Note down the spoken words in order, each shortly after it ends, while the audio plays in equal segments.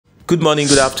Good morning,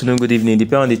 good afternoon, good evening,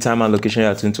 depending on the time and location you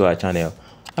are tuned to our channel.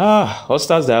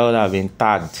 Austaaz have been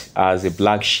tagged as a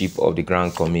black sheep of the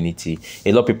Grant community.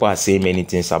 A lot of people are saying many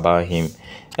things about him.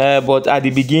 But at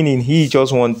the beginning, he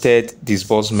just wanted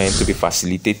disbursement to be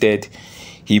facilitated.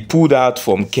 He pulled out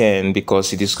from Ken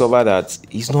because he discovered that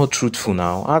he's not truthful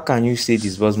now. How can you say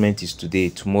disbursement is today,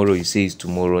 tomorrow you say it's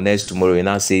tomorrow, next tomorrow you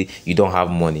now say you don't have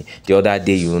money, the other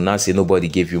day you will now say nobody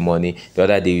gave you money, the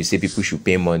other day you say people should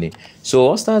pay money.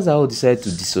 So Austaaz decided to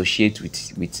dissociate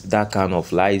with that kind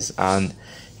of lies, and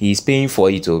he's paying for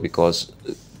it all because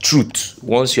truth,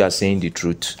 once you are saying the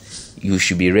truth, you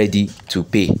should be ready to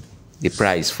pay the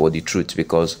price for the truth,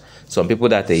 because some people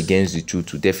that are against the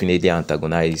truth will definitely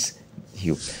antagonize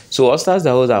you. So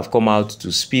Austaaz have come out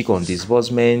to speak on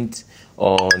disbursement,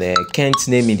 on Kent's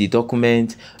name in the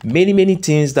document, many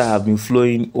things that have been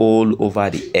flowing all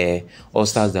over the air.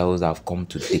 Austaaz have come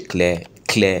to clear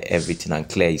everything and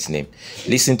clear his name.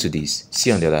 Listen to this.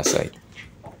 See on the other side.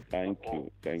 Thank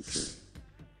you.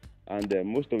 And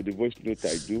most of the voice notes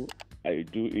I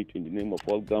do it in the name of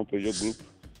All Grant Pressure Group,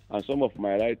 and some of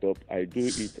my write-up I do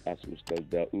it as Austaaz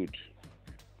Dawood.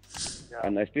 Yeah.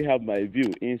 And I still have my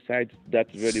view inside that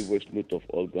very voice note of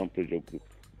All Grant Pressure Group.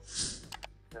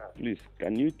 Yeah. Please,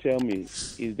 can you tell me,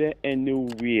 is there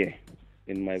anywhere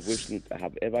in my voice note I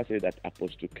have ever said that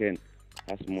Apostle Ken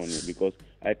has money? Because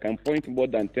I can point more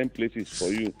than 10 places for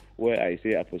you where I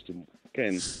say Apostle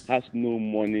Ken has no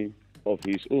money of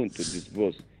his own to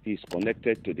disburse. He's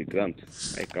connected to the grant.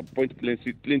 I can point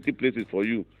plenty places for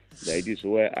you like this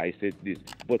where I said this.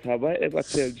 But have I ever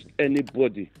told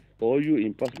anybody or you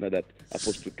in person that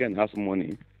Apostle Ken has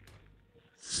money?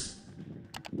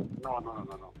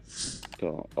 No.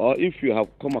 So, or if you have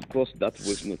come across that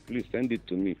voice note, please send it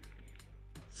to me.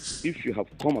 If you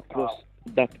have come across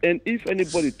that, and if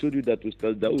anybody told you that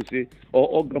Austaaz Dawood say, or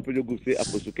All Grant Pressure Group say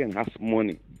Apostle Ken has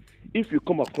money, if you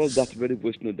come across that very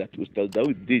voice note that Austaaz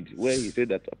Dawood did, where he said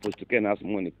that Apostle Ken has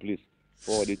money, please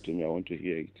forward it to me. I want to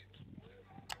hear it.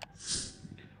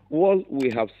 What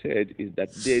we have said is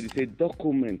that there is a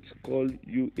document called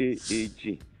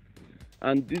UAAG,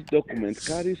 and this document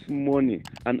carries money,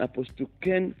 and Apostle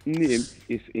Ken's name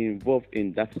is involved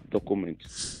in that document.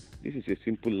 This is a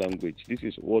simple language. This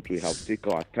is what we have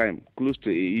taken our time, close to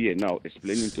a year now,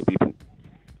 explaining to people.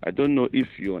 I don't know if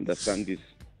you understand this.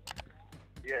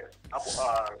 Yes.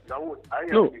 No. I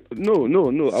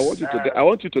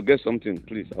want you to get something,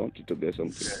 please. I want you to get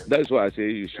something. Yeah. That is why I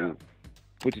say you should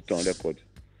put it on record.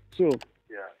 So,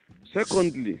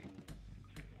 secondly,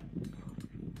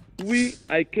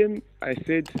 I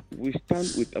said we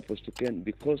stand with Apostle Ken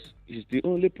because he's the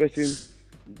only person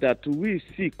that we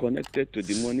see connected to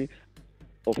the money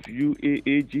of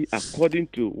UAAG, according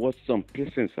to what some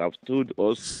persons have told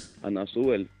us, and as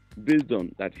well based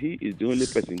on that he is the only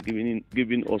person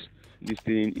giving us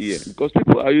listening ear. Because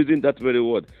people are using that very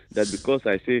word, that because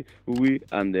I say we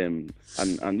and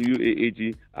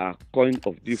UAAG are coin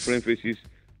of different faces,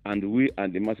 and we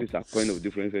and the masses are coin of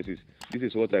different faces. This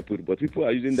is what I put. But people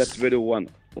are using that very one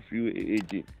of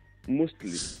UAAG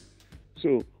mostly.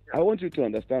 So I want you to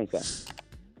understand, sir.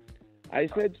 I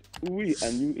said we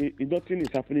and UAAG, nothing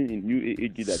is happening in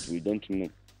UAAG that we don't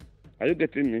know. Are you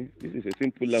getting me? This is a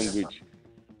simple language.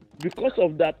 Because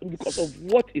of that, because of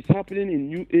what is happening in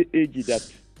UAAG,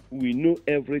 that we know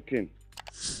everything.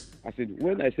 I said,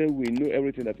 when I say we know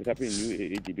everything that is happening in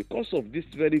UAAG, because of this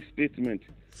very statement,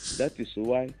 that is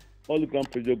why All Grant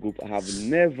Pressure Group have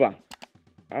never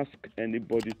asked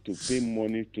anybody to pay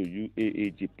money to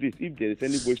UAAG. Please, if there is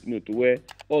any voice note where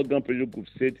All Grant Pressure Group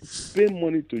said pay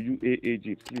money to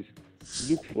UAAG, please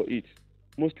look for it.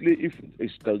 Mostly if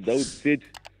Austaaz Dawood said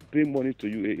pay money to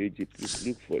UAAG, please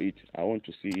look for it. I want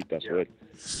to see it as well.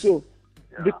 So,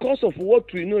 because of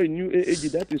what we know in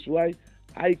UAAG, that is why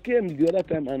I came the other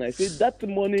time and I said that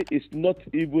money is not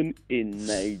even in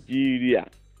Nigeria.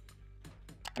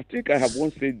 I think I have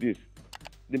once said this.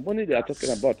 The money they are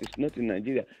talking about is not in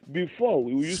Nigeria. Before,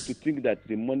 we used to think that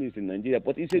the money is in Nigeria,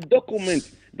 but it's a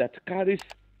document that carries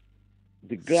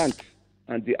the grant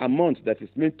and the amount that is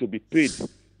meant to be paid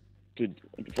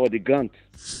for the grant.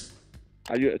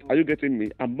 Are you getting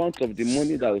me? Amount of the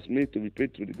money that was meant to be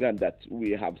paid to the grant that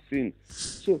we have seen.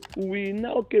 So we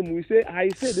now came, I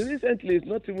said recently, it's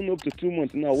not even up to 2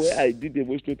 months now, where I did the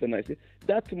voice note and I said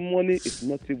that money is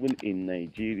not even in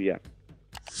Nigeria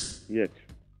yet.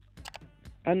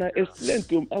 And I explained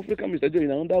to African Mr. Joe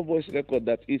in another voice record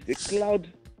that it's a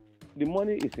cloud, the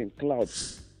money is in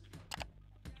clouds.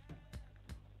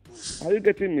 Are you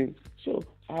getting me? So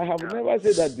I have never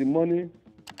said that the money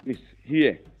is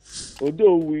here.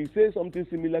 Although we say something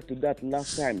similar to that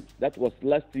last time, that was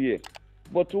last year,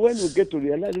 But when we get to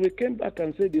realize, we came back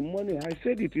and said the money, I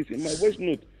said it is in my voice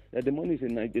note that the money is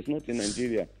it's not in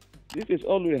Nigeria. This is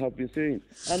all we have been saying.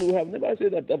 And we have never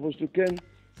said that Apostle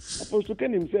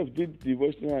Ken himself did the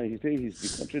voice note and he said he's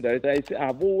the country director.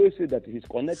 I've always said that he's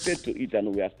connected to it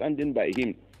and we are standing by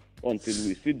him until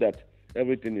we see that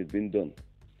everything is being done.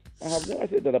 I have never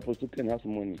said that Apostle Ken has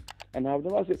money. And I have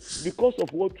never said, because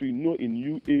of what we know in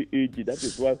UAAG, that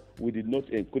is why we did not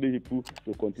encourage people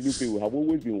to continue paying. We have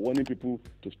always been warning people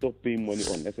to stop paying money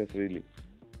unnecessarily.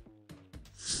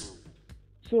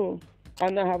 So,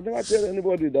 and I have never told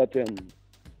anybody that,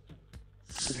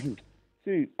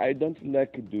 see, I don't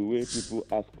like the way people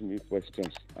ask me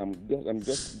questions. I'm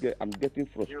getting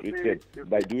frustrated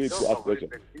by the way people ask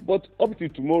questions. But up to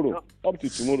tomorrow,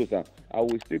 sir, I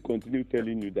will still continue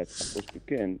telling you that Apostle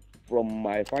Ken, from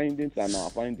my findings and our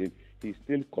findings, he's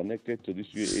still connected to this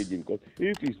UAAG, because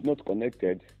if he's not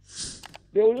connected,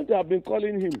 they wouldn't have been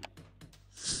calling him.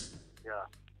 Yeah.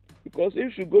 Because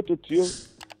if you go to Tio,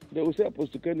 they will say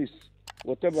Apostle Ken is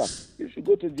whatever. If you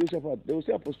go to Joseph, they will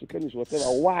say Apostle Ken is whatever.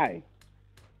 Why?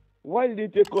 Why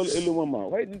didn't they call Elomama?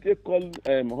 Why didn't they call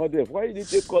Hodef? Why didn't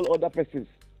they call other persons?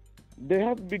 They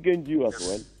have big NGO as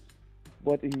well.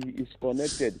 But he is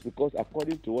connected because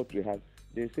according to what we have,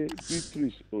 they say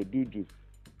Beatrice Odudu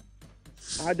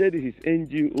added his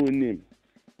NGO name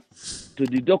to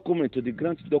the document, to the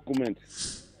grant document.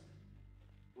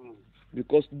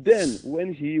 Because then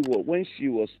when she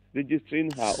was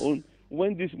registering her own,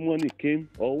 when this money came,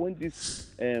 or when the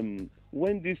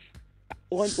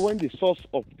source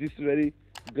of this very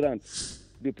grant,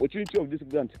 the opportunity of this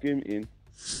grant came in.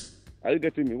 Are you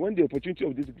getting me? When the opportunity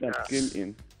of this grant came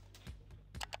in,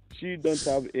 she don't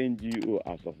have NGO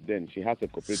as of then. She has a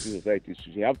cooperative society.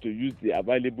 So she have to use the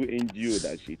available NGO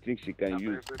that she thinks she can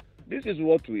use. This is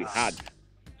what we had.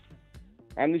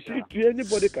 And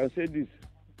anybody can say this.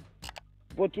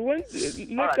 But when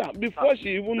later, before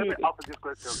she even... Let me ask this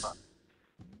question, sir.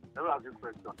 Let me ask this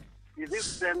question. Is this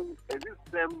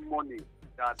same money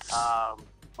that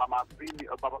Mama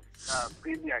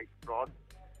Premier brought?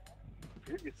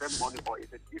 Is it the same money or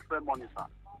is it different money, sir?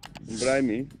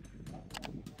 Brahmi?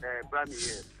 Brahmi,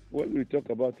 yes. When we talk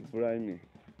about Brahmi,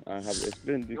 I have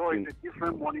explained this thing. No, it's a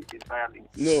different money entirely.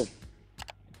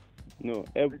 No.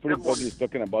 Everybody is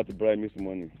talking about Brahmi's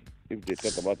money if they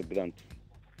talk about the grant,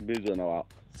 based on our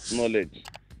knowledge.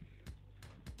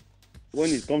 When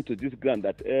it comes to this grant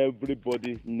that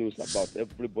everybody knows about,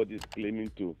 everybody is claiming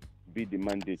to be the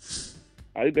mandate.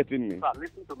 Are you getting me? Sir,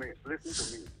 listen to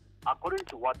me. According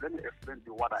to what, let me explain to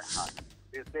you what I had.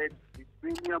 They said the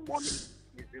premium money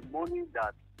is the money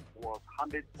that was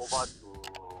handed over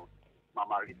to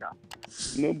Mama Rita.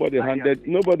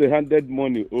 Nobody handed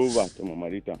money over to Mama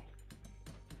Rita.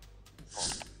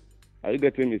 Are you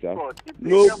getting me, sir? So the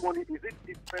premium money, is it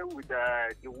different with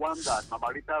the one that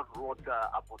Mama Rita wrote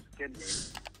Apostle Ken name?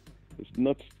 It's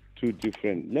not too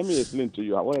different. Let me explain to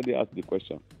you. I already asked the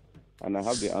question, and I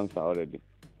have the answer already.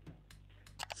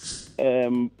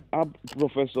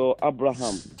 Professor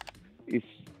Abraham is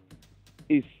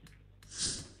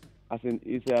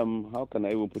how can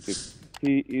I even put it?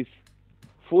 He is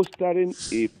fostering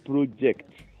a project.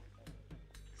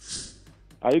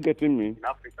 Are you getting me? In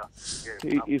Africa. Yes,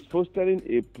 he is fostering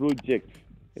a project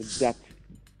that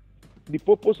the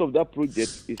purpose of that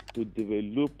project is to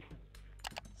develop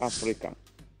Africa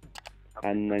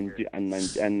and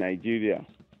Nigeria.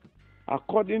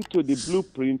 According to the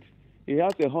blueprint, he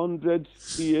has 100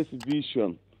 years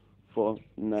vision for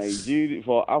Nigeria,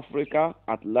 for Africa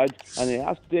at large, and he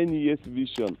has 10 years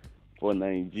vision for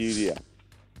Nigeria.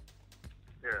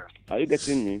 Yeah. Are you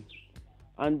getting me?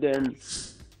 And then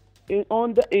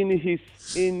in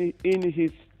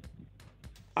his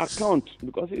account,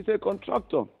 because he's a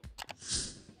contractor.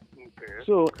 Okay.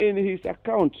 So in his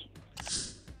account,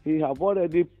 he have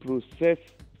already processed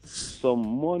some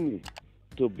money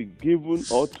to be given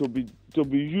or to be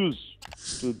used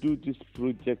to do this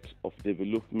project of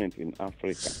development in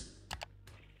Africa.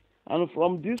 And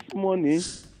from this money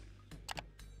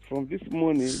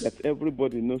that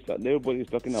everybody knows, that everybody is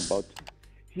talking about,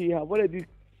 he have already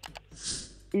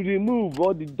removed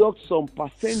or deduct some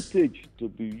percentage to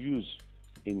be used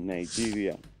in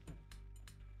Nigeria.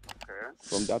 Okay.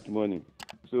 From that money.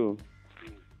 So,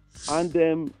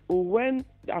 and when,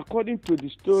 according to the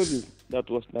story that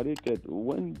was narrated,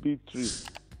 when Beatrice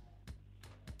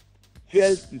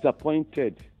felt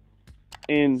disappointed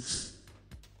in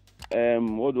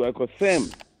Sam,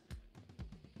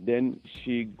 then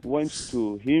she went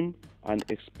to him and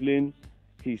explained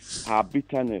her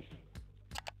bitterness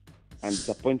and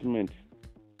disappointment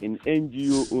in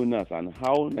NGO owners and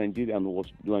how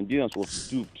Nigerians was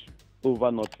duped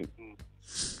over nothing.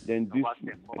 Then this,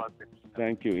 Number 10.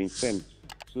 thank you, in 10.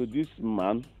 So this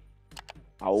man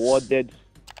awarded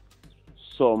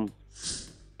some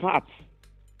part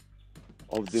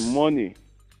of the money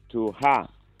to her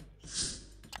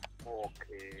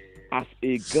as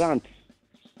a grant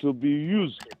to be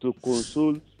used to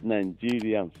console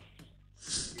Nigerians.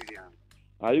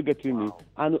 Are you getting me?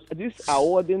 And this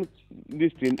awarding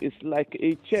this thing is like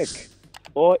a check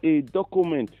or a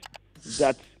document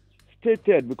that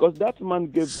stated, because that man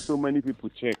gave so many people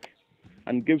check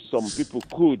and gave some people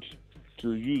code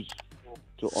to use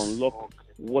to unlock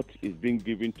what is being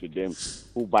given to them,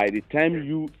 who by the time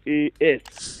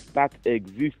UAS start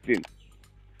existing.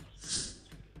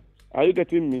 Are you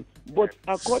getting me? But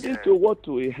according to what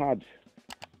we had,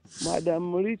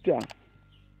 Madam Rita,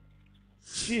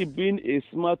 she being a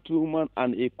smart woman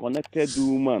and a connected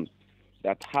woman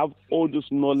that have all this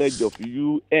knowledge of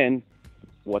UN,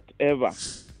 whatever,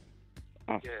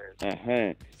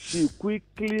 she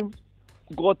quickly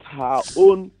got her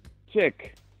own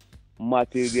check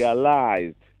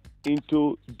materialized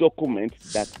into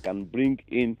documents that can bring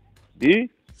in the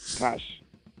cash.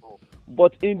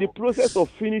 But in the process of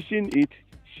finishing it,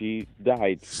 she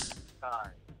died.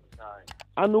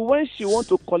 And when she want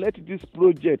to collect this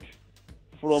project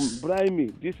from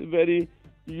Brahmi, this very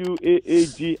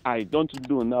UAAG, I don't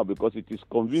know now because it is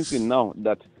convincing now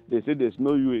that they say there's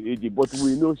no UAAG, but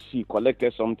we know she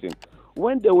collected something.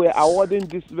 When they were awarding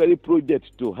this very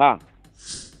project to her,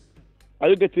 are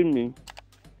you getting me?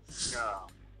 Yeah.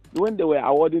 When they were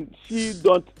awarding, she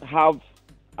don't have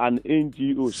an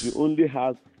NGO, she only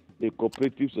has a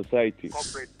cooperative society.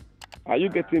 Are you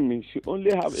getting me? She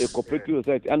only have a cooperative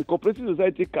society, and cooperative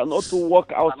society cannot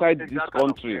work outside this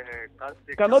country.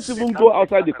 Cannot even go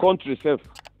outside the country itself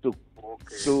to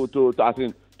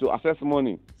access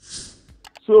money.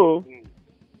 So,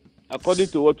 according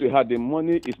to what we had, the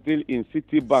money is still in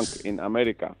Citibank in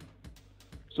America.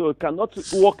 So it cannot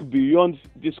work beyond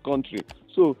this country.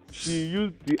 So she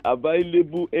used the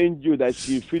available NGO that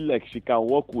she feel like she can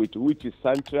work with, which is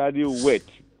Sanctuary Wet.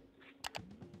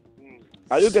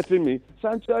 Are you getting me?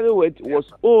 Sanctuary Wet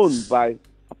was owned by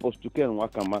Apostle Ken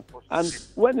Wakama. And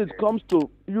when it comes to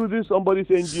using somebody's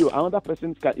NGO, another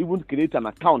person can even create an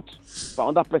account for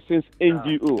another person's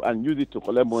NGO and use it to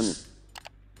collect money.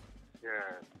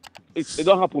 It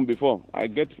don't happen before. I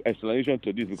get explanation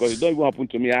to this because it don't even happen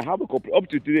to me. I have up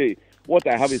to today, what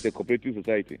I have is a cooperative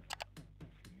society.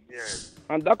 Yes.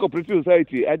 And that cooperative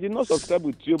society, I did not subscribe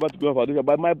with theobarth Foundation,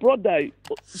 but my brother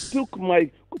took my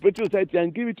cooperative society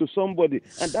and gave it to somebody,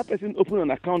 and that person opened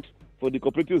an account for the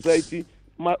cooperative society.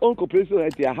 My own cooperative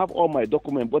society, I have all my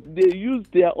documents, but they use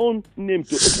their own name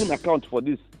to open account for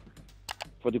this,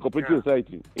 for the cooperative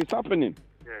society. It's happening.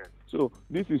 Yeah. So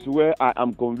this is where I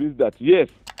am convinced that yes,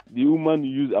 the woman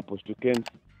used Apostle Ken's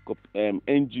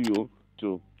NGO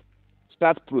to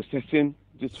start processing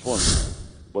this fund,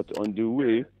 but on the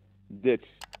way, death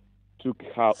took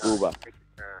her over.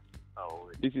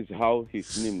 This is how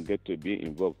his name get to be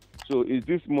involved. So is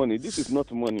this money? This is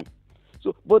not money.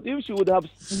 So, but if she would have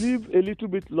lived a little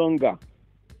bit longer,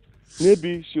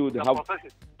 maybe she would have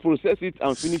processed it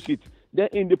and finished it. Then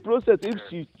in the process, if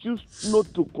she chooses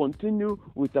not to continue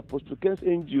with Apostle Ken's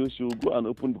NGO, she will go and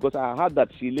open, because I heard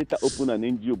that she later opened an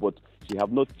NGO, but she have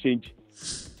not changed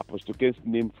Apostle Ken's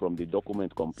name from the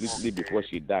document completely before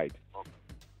she died.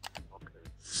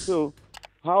 So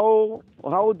how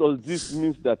does this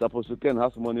mean that Apostle Ken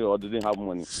has money or didn't have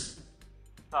money? Sir,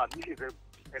 this is an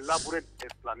elaborate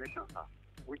explanation, sir.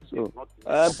 Which so, is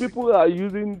not people are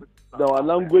using our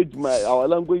language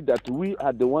that we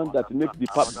are the one that make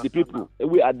the people.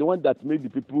 We are the one that make the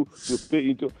people to pay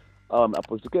into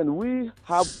Apostle Ken. We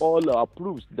have all our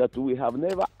proofs that we have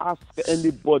never asked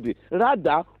anybody.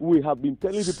 Rather, we have been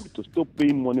telling people to stop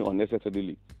paying money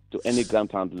unnecessarily to any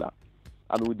grant handler.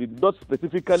 And we did not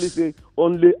specifically say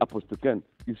only Apostle Ken.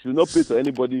 You should not pay to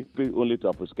anybody, pay only to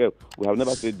Apostle Ken. We have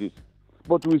never said this.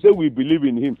 But we say we believe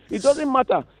in him. It doesn't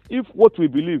matter if what we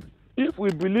believe. If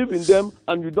we believe in them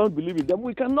and you don't believe in them,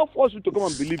 we cannot force you to come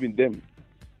and believe in them.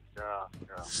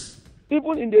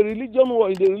 Even in the religion or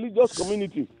in the religious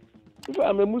community. If I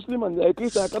am a Muslim and a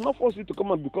Christian, I cannot force you to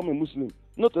come and become a Muslim.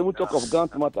 Not even talk of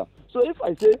grant matter. So if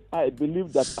I say I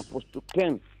believe that Apostle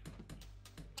Ken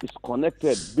is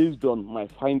connected based on my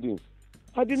findings,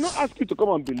 I did not ask you to come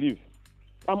and believe.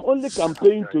 I'm only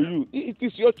campaigning to you. It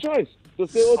is your choice to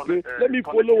say, okay, let me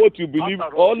follow what you believe,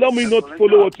 or let me not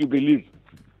follow what you believe.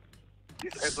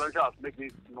 This explanation has made me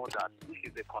know that this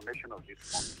is the connection of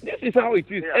this one. This is how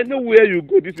it is. Anywhere you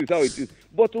go, this is how it is.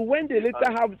 But when they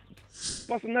later have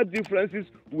personal differences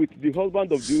with the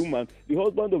husband of the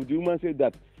woman said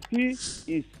that he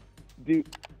is the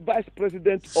vice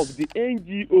president of the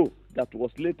NGO that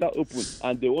was later opened,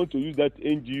 and they want to use that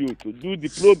NGO to do the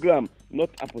program, not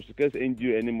Apostle Ken's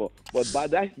NGO anymore. But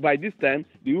by this time,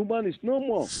 the woman is no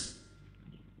more.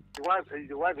 The wife is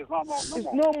no more.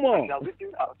 It's no more.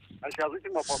 And she has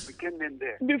written Apostle Ken name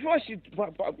there. Before she,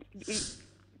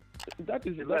 that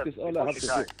is all I have to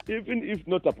say. Even if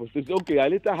not Apostle, okay. I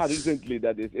later heard recently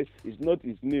that it's not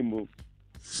his name.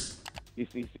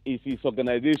 It's his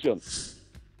organization.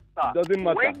 It doesn't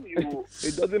matter.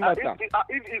 It doesn't matter.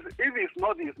 If it's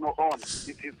not his own, it's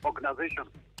his organization.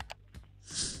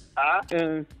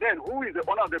 Then who is the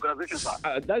owner of the organization,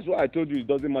 sir? That's why I told you it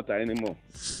doesn't matter anymore.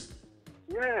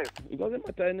 Yes. It doesn't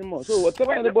matter anymore. So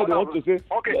whatever anybody wants to say,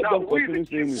 okay, let now them continue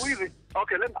saying it.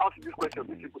 Okay, let me ask you this question.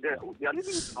 These people there, they are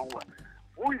living somewhere.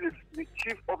 Who is the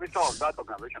chief officer of that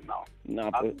organization now?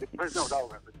 The president of that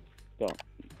organization. So,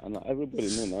 and everybody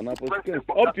knows. And Apostle Ken,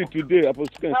 up to today,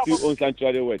 Apostle Ken still owns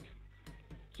Sanctuary Works.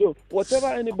 So whatever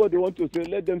anybody wants to say,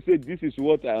 let them say this is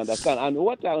what I understand. And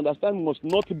what I understand must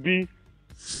not be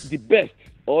the best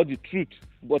or the truth.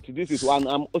 But this is one.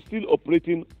 I'm still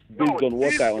operating based on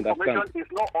what I understand. Is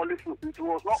not only true. It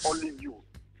was not only you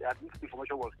that this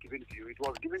information was given to you. It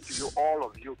was given to you, all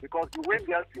of you, because you went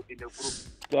there in a group.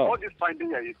 So, all this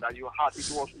finding that you had,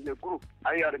 it was in a group.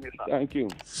 Are you hearing me, sir? Thank you.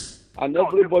 And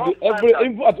everybody,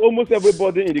 in fact, almost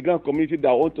everybody in the Grant community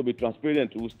that wants to be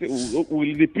transparent will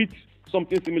repeat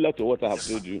something similar to what I have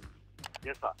told you.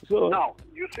 Yes, sir. So now,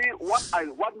 you see,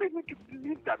 what made me to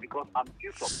believe that, because I'm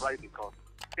still surprised, because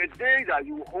the day that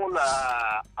you hold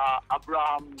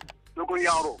Abraham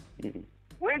Dogoyaro,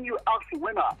 when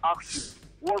I asked you,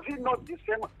 was it not the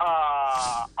same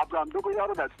Abraham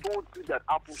Dogoyaro that told you that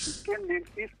Apostle Ken name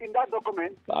is in that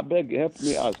document? I beg, help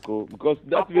me ask, because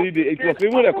that's really it was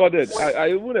even recorded. I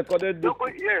even recorded this.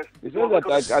 Yes. It's not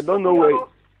that I don't know where.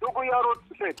 Dogoyaro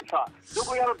said, sir,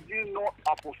 Dogoyaro didn't know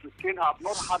Apostle Ken, have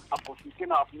not had Apostle Ken,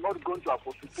 have not gone to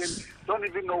Apostle Ken, don't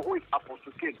even know who is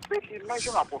Apostle Ken. But he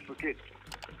mentioned Apostle Ken.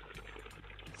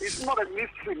 It's not a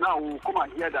mystery now. We'll come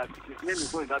and hear that his name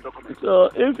is not in that document. So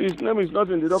if his name is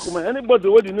not in the document, anybody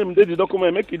with the name, the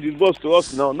document, make it disbursed to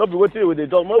us now. Not be waiting with the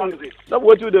document. Not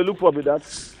waiting they look for with that.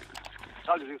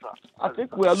 How is it, sir? I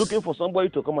think we are looking for somebody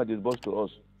to come and disburse to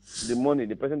us the money,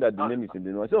 the person that the name is in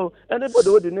the name. So anybody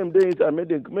with the name there inside,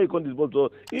 may come disburse to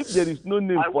us. If there is no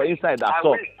name for inside at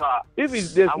all, if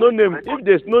there's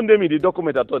no name in the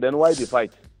document at all, then why the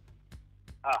fight?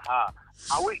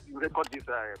 I wish you record this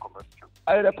conversation.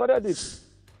 I recorded it.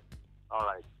 All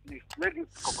right. Please let this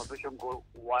conversation go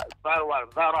viral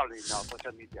in our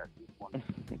social media this morning.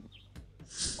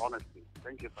 Honestly.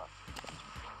 Thank you, sir.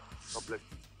 God bless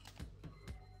you.